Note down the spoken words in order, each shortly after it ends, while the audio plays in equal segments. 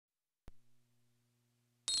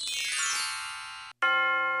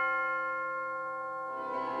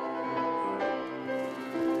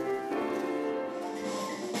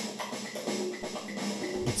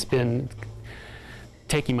it's been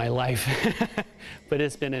taking my life, but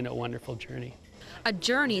it's been a wonderful journey. A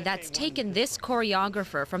journey that's taken this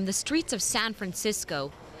choreographer from the streets of San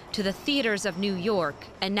Francisco to the theaters of New York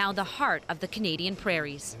and now the heart of the Canadian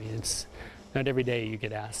prairies. I mean, it's not every day you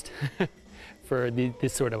get asked for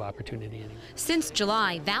this sort of opportunity anyway. Since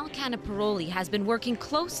July, Val Canaparoli has been working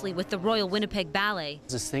closely with the Royal Winnipeg Ballet.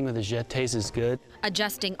 This thing with the jetés is good.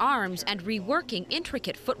 Adjusting arms and reworking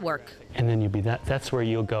intricate footwork. And then you'll be that's where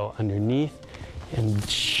you'll go underneath and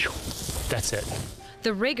that's it.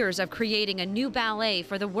 The rigors of creating a new ballet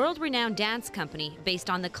for the world-renowned dance company based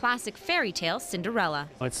on the classic fairy tale Cinderella.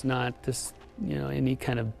 It's not this, any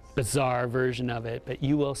kind of bizarre version of it, but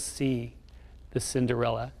you will see the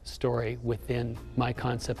Cinderella story within my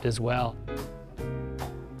concept as well.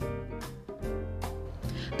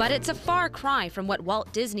 But it's a far cry from what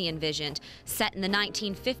Walt Disney envisioned. Set in the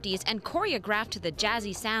 1950s and choreographed to the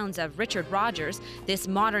jazzy sounds of Richard Rodgers, this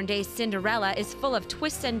modern-day Cinderella is full of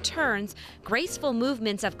twists and turns, graceful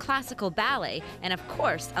movements of classical ballet, and of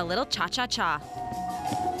course, a little cha-cha-cha.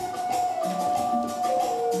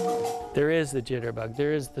 There is the jitterbug,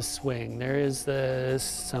 there is the swing, there is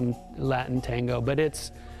some Latin tango, but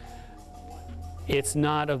it's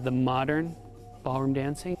not of the modern ballroom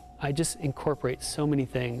dancing. I just incorporate so many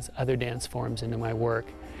things, other dance forms into my work,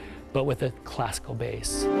 but with a classical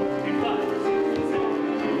base.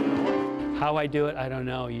 How I do it, I don't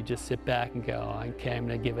know. You just sit back and go, okay, I'm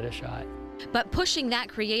gonna give it a shot. But pushing that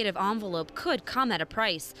creative envelope could come at a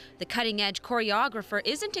price. The cutting-edge choreographer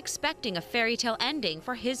isn't expecting a fairy tale ending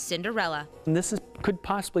for his Cinderella. And this could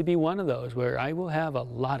possibly be one of those where I will have a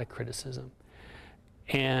lot of criticism.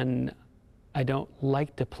 And I don't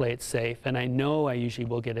like to play it safe, and I know I usually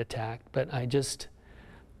will get attacked, but I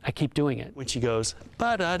keep doing it. When she goes,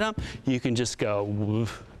 ba-da-dum, you can just go,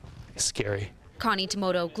 woof, scary. Connie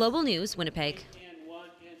Tomoto, Global News, Winnipeg. And 1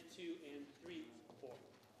 and 2 and 3, 4,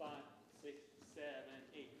 5, 6, 7,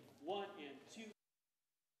 8. 1 and 2.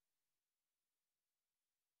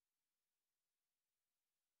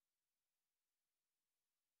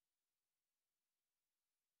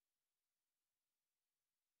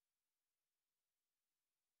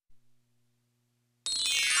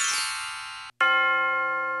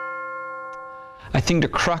 I think the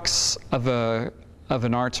crux of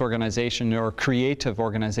an arts organization or creative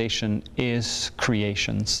organization is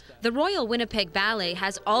creations. The Royal Winnipeg Ballet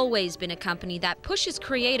has always been a company that pushes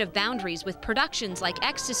creative boundaries with productions like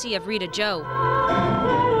Ecstasy of Rita Jo,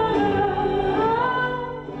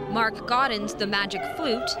 Mark Godin's The Magic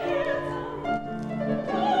Flute,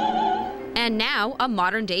 and now a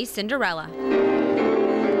modern-day Cinderella.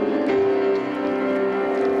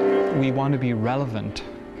 We want to be relevant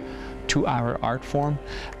to our art form,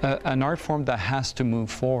 an art form that has to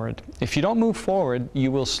move forward. If you don't move forward,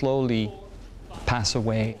 you will slowly pass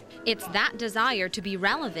away. It's that desire to be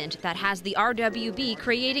relevant that has the RWB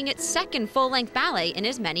creating its second full-length ballet in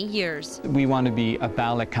as many years. We want to be a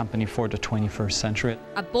ballet company for the 21st century.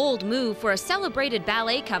 A bold move for a celebrated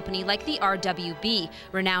ballet company like the RWB,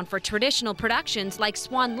 renowned for traditional productions like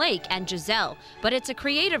Swan Lake and Giselle. But it's a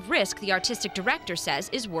creative risk the artistic director says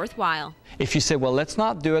is worthwhile. If you say, well, let's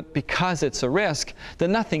not do it because it's a risk,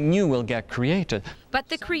 then nothing new will get created. But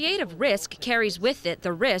the creative risk carries with it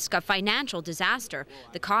the risk of financial disaster.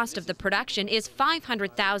 The cost of the production is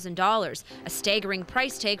 $500,000, a staggering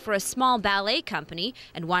price tag for a small ballet company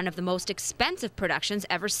and one of the most expensive productions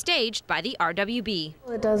ever staged by the RWB.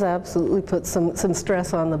 Well, it does absolutely put some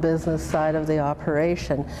stress on the business side of the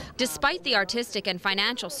operation. Despite the artistic and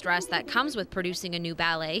financial stress that comes with producing a new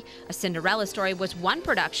ballet, A Cinderella Story was one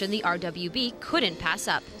production the RWB couldn't pass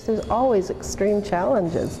up. There's always extreme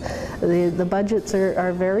challenges. The budgets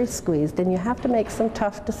are very squeezed, and you have to make some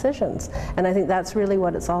tough decisions. And I think that's really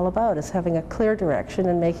what it's all about, is having a clear direction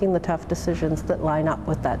and making the tough decisions that line up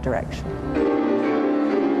with that direction.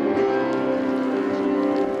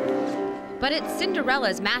 But it's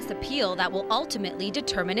Cinderella's mass appeal that will ultimately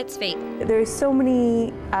determine its fate. There's so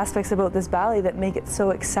many aspects about this ballet that make it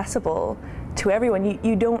so accessible to everyone.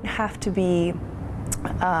 You don't have to be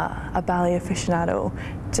a ballet aficionado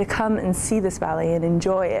to come and see this ballet and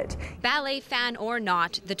enjoy it. Ballet fan or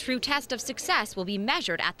not, the true test of success will be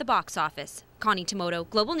measured at the box office. Connie Tomoto,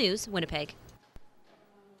 Global News, Winnipeg.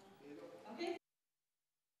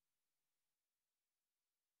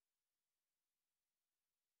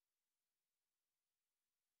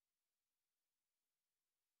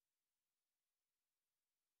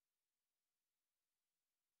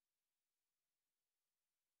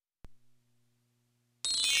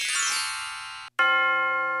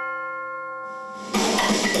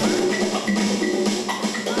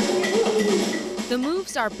 The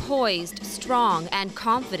moves are poised, strong, and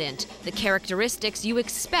confident, the characteristics you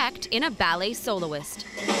expect in a ballet soloist.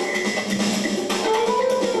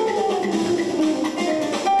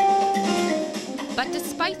 But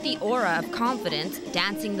despite the aura of confidence,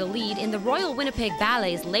 dancing the lead in the Royal Winnipeg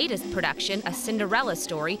Ballet's latest production, A Cinderella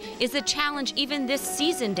Story, is a challenge even this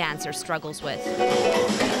seasoned dancer struggles with.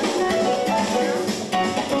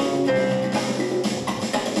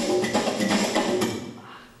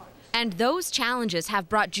 And those challenges have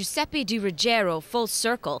brought Giuseppe Di Ruggiero full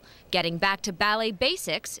circle. Getting back to ballet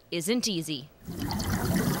basics isn't easy.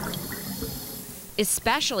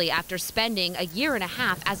 Especially after spending a year and a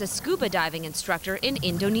half as a scuba diving instructor in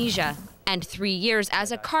Indonesia and 3 years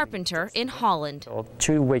as a carpenter in Holland. So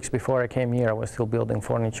 2 weeks before I came here, I was still building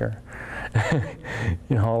furniture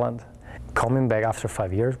in Holland. Coming back after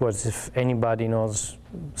 5 years was, if anybody knows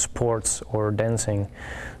sports or dancing,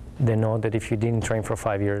 they know that if you didn't train for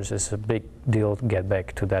 5 years, it's a big deal to get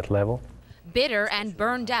back to that level. Bitter and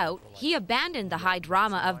burned out, he abandoned the high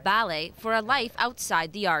drama of ballet for a life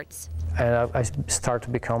outside the arts. And I started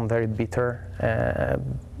to become very bitter,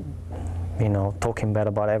 you know, talking bad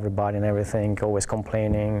about everybody and everything, always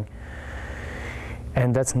complaining.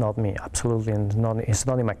 And that's not me, absolutely, and it's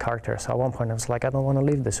not in my character. So at one point I was like, I don't want to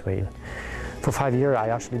live this way. For 5 years, I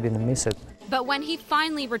actually didn't miss it. But when he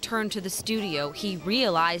finally returned to the studio, he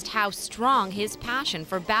realized how strong his passion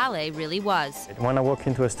for ballet really was. When I walk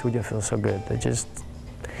into a studio, I feel so good. It's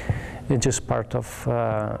just part of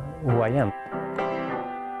who I am.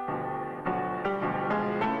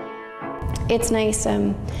 It's nice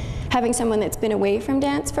having someone that's been away from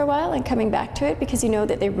dance for a while and coming back to it, because you know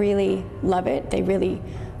that they really love it, they really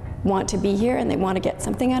want to be here and they want to get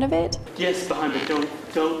something out of it. Yes, behind, but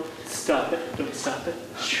don't stop it. Don't stop it.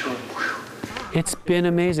 Sure. It's been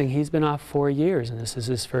amazing. He's been off 4 years, and this is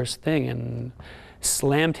his first thing, and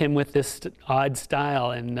slammed him with this odd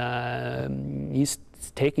style, and he's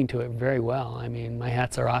taking to it very well. I mean, my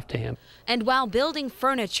hats are off to him. And while building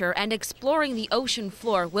furniture and exploring the ocean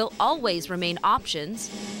floor will always remain options,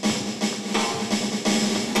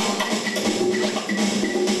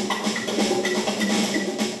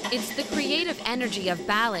 it's the creative energy of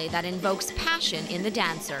ballet that invokes passion in the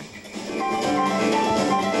dancer.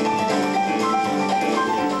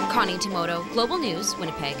 Connie Tomoto, Global News,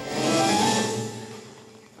 Winnipeg.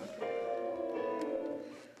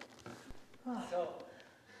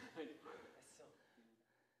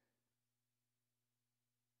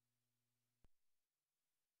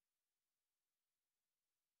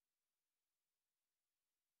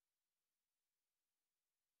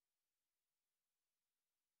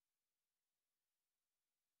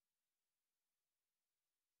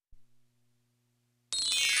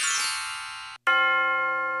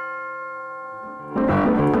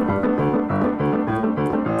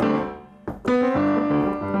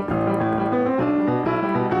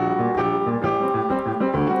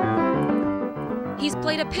 He's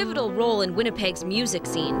played a pivotal role in Winnipeg's music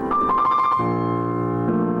scene.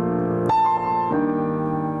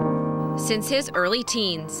 Since his early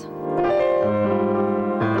teens.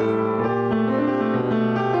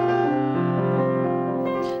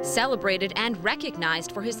 Celebrated and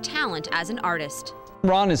recognized for his talent as an artist.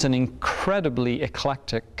 Ron is an incredibly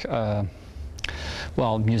eclectic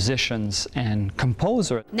musicians and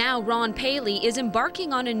composer. Now Ron Paley is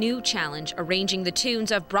embarking on a new challenge, arranging the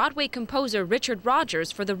tunes of Broadway composer Richard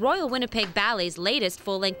Rodgers for the Royal Winnipeg Ballet's latest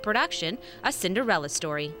full-length production, A Cinderella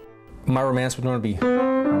Story. My romance would normally be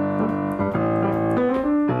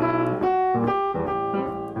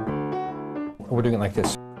we're doing it like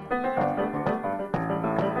this.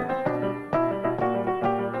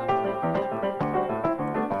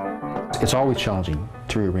 It's always challenging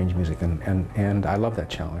to rearrange music, and I love that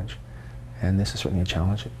challenge. And this is certainly a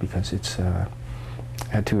challenge because it's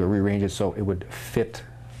had to rearrange it so it would fit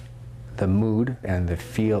the mood and the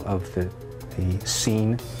feel of the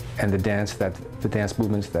scene and the dance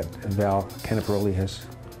movements that Val Caniparoli has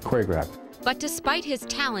choreographed. But despite his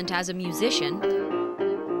talent as a musician,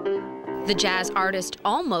 the jazz artist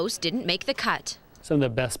almost didn't make the cut. Some of the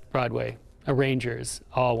best Broadway arrangers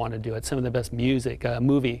all want to do it. Some of the best music,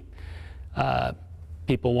 movie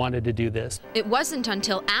people wanted to do this. It wasn't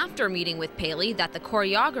until after meeting with Paley that the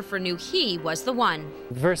choreographer knew he was the one.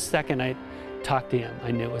 The first second I talked to him,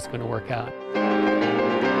 I knew it was going to work out.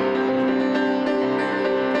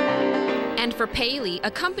 And for Paley,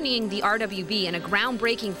 accompanying the RWB in a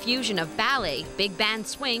groundbreaking fusion of ballet, big band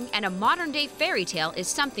swing, and a modern-day fairy tale is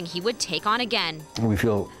something he would take on again. We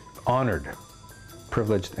feel honored,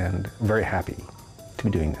 privileged, and very happy to be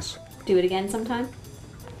doing this. Do it again sometime?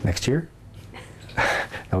 Next year?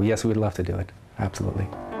 Oh, yes, we'd love to do it. Absolutely.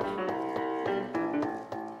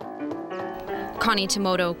 Connie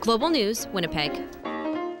Tomoto, Global News, Winnipeg.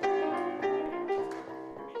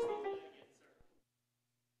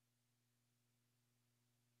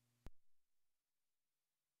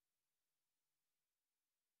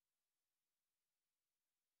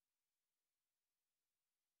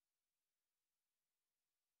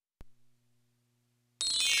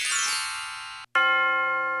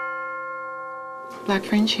 Black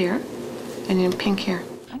fringe here and in pink hair.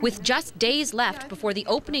 With just days left before the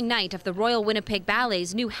opening night of the Royal Winnipeg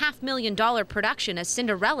Ballet's new $500,000 production, A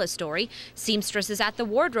Cinderella Story, seamstresses at the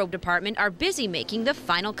wardrobe department are busy making the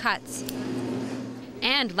final cuts.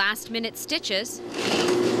 And last-minute stitches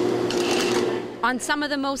on some of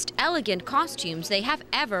the most elegant costumes they have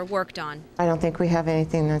ever worked on. I don't think we have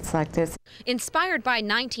anything that's like this. Inspired by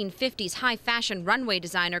 1950s high-fashion runway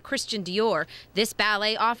designer Christian Dior, this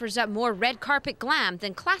ballet offers up more red carpet glam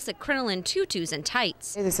than classic crinoline tutus and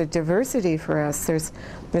tights. There's a diversity for us.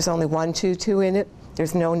 There's only one tutu in it.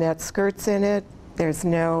 There's no net skirts in it. There's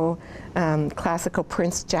no classical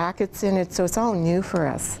prince jackets in it, so it's all new for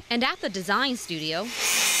us. And at the design studio,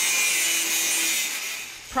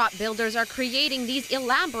 prop builders are creating these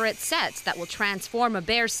elaborate sets that will transform a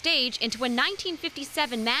bare stage into a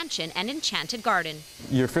 1957 mansion and enchanted garden.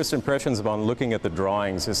 Your first impressions upon looking at the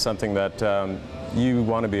drawings is something that you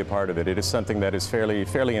want to be a part of it. It is something that is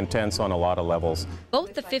fairly intense on a lot of levels.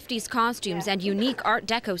 Both the 50s costumes and unique Art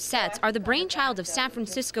Deco sets are the brainchild of San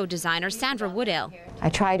Francisco designer Sandra Woodale. I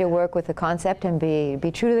try to work with the concept and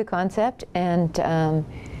be true to the concept and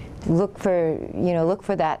look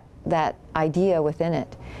for that idea within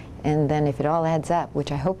it. And then if it all adds up,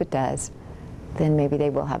 which I hope it does, then maybe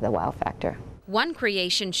they will have the wow factor. One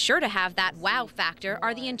creation sure to have that wow factor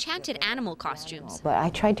are the enchanted animal costumes. But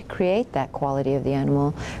I tried to create that quality of the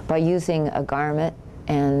animal by using a garment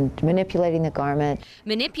and manipulating the garment.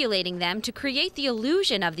 Manipulating them to create the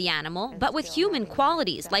illusion of the animal, but with human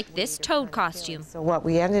qualities, like this toad costume. So what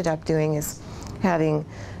we ended up doing is having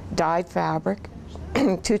dyed fabric,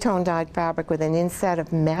 two-tone dyed fabric with an inset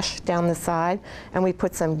of mesh down the side, and we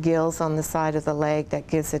put some gills on the side of the leg that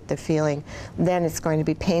gives it the feeling. Then it's going to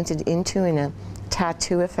be painted into in a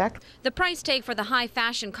tattoo effect. The price tag for the high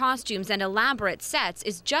fashion costumes and elaborate sets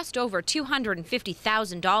is just over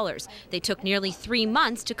 $250,000. They took nearly 3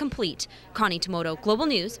 months to complete. Connie Tomoto, Global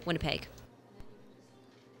News, Winnipeg.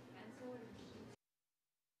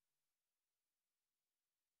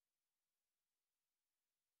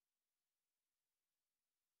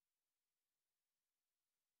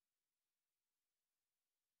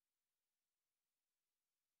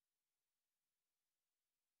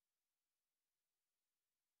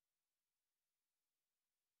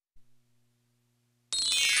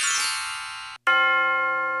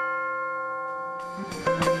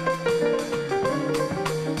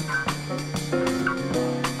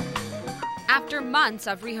 After months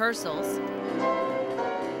of rehearsals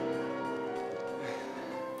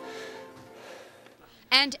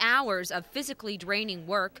and hours of physically draining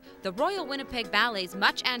work, the Royal Winnipeg Ballet's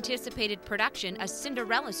much-anticipated production, A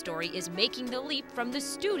Cinderella Story, is making the leap from the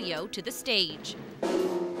studio to the stage.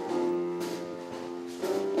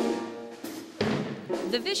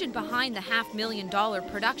 The vision behind the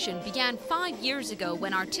 $500,000 production began 5 years ago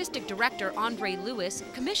when artistic director Andre Lewis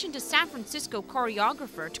commissioned a San Francisco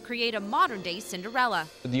choreographer to create a modern-day Cinderella.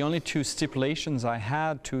 The only two stipulations I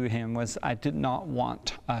had to him was I did not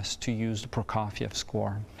want us to use the Prokofiev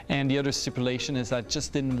score. And the other stipulation is I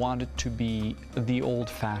just didn't want it to be the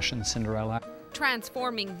old-fashioned Cinderella.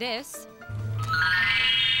 Transforming this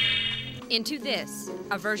into this,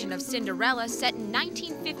 a version of Cinderella set in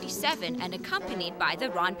 1957 and accompanied by the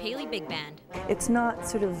Ron Paley Big Band. It's not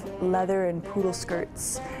sort of leather and poodle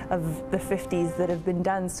skirts of the 50s that have been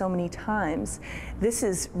done so many times. This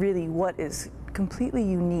is really what is completely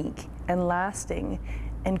unique and lasting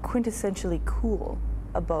and quintessentially cool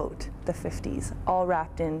about the 50s, all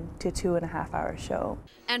wrapped into a 2.5-hour show.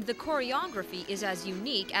 And the choreography is as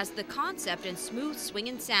unique as the concept and smooth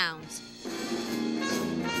swinging sounds.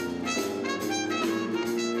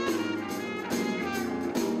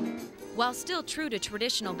 While still true to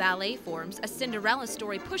traditional ballet forms, A Cinderella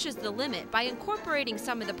Story pushes the limit by incorporating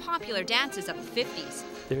some of the popular dances of the 50s.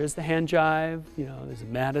 There's the hand jive, you know, there's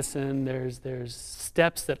Madison, there's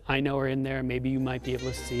steps that I know are in there, maybe you might be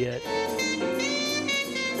able to see it.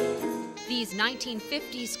 These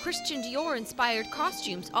 1950s Christian Dior-inspired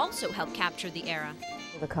costumes also help capture the era.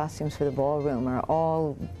 The costumes for the ballroom are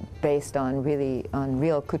all based on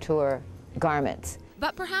real couture garments.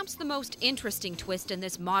 But perhaps the most interesting twist in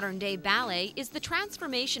this modern-day ballet is the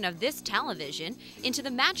transformation of this television into the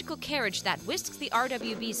magical carriage that whisks the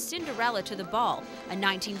RWB's Cinderella to the ball, a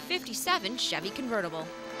 1957 Chevy convertible.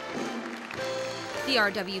 The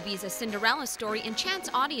RWB's A Cinderella Story enchants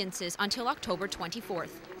audiences until October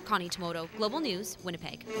 24th. Connie Tomoto, Global News,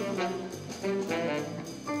 Winnipeg.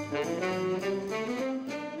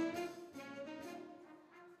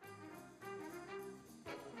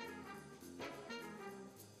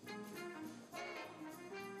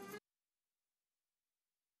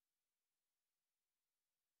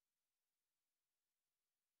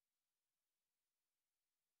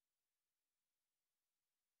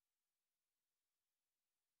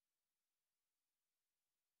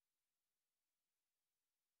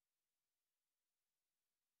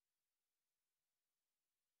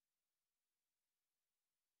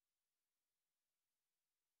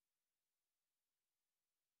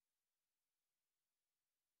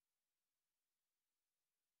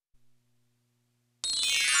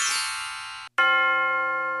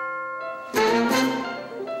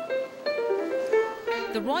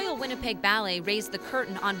 The Royal Winnipeg Ballet raised the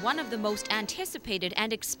curtain on one of the most anticipated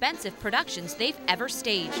and expensive productions they've ever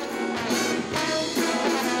staged.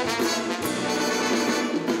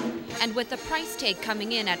 And with the price tag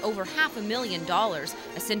coming in at over $500,000,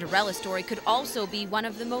 A Cinderella Story could also be one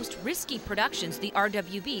of the most risky productions the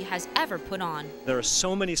RWB has ever put on. There are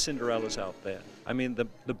so many Cinderellas out there. I mean,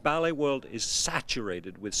 the ballet world is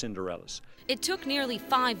saturated with Cinderellas. It took nearly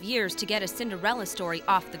 5 years to get A Cinderella Story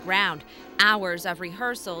off the ground, hours of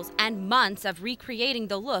rehearsals and months of recreating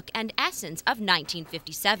the look and essence of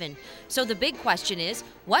 1957. So the big question is,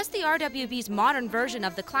 was the RWB's modern version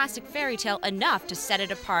of the classic fairy tale enough to set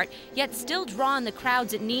it apart, yet still draw in the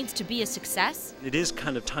crowds it needs to be a success? It is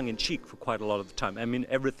kind of tongue-in-cheek for quite a lot of the time. I mean,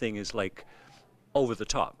 everything is like over the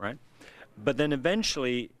top, right? But then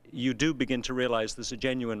eventually you do begin to realize there's a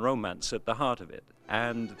genuine romance at the heart of it.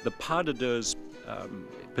 And the pas de deux,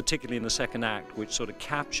 particularly in the second act, which sort of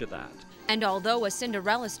capture that. And although A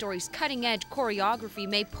Cinderella Story's cutting-edge choreography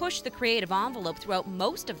may push the creative envelope throughout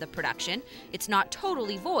most of the production, it's not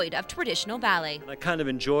totally void of traditional ballet. And I kind of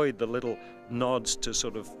enjoyed the little nods to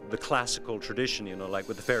sort of the classical tradition, you know, like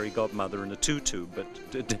with the fairy godmother in a tutu, but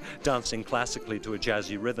dancing classically to a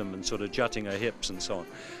jazzy rhythm and sort of jutting her hips and so on.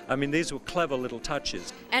 I mean, these were clever little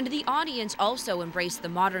touches. And the audience also embraced the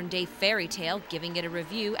modern-day fairy tale, giving it a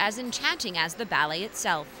review as enchanting as the ballet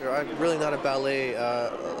itself. I'm really not a ballet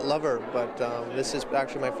lover, but this is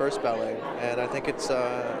actually my first ballet, and I think it's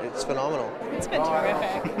phenomenal. It's been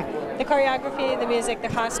terrific. The choreography, the music, the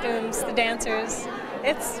costumes, the dancers.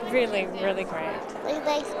 It's really, really great.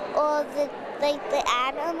 Like all the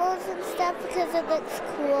animals and stuff because it looks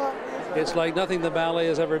cool. It's like nothing the ballet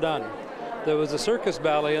has ever done. There was a circus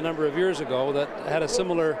ballet a number of years ago that had a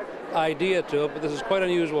similar idea to it, but this is quite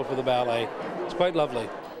unusual for the ballet. It's quite lovely.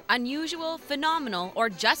 Unusual, phenomenal, or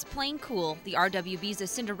just plain cool, the RWB's A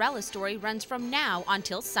Cinderella Story runs from now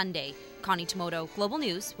until Sunday. Connie Tomoto, Global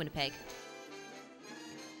News, Winnipeg.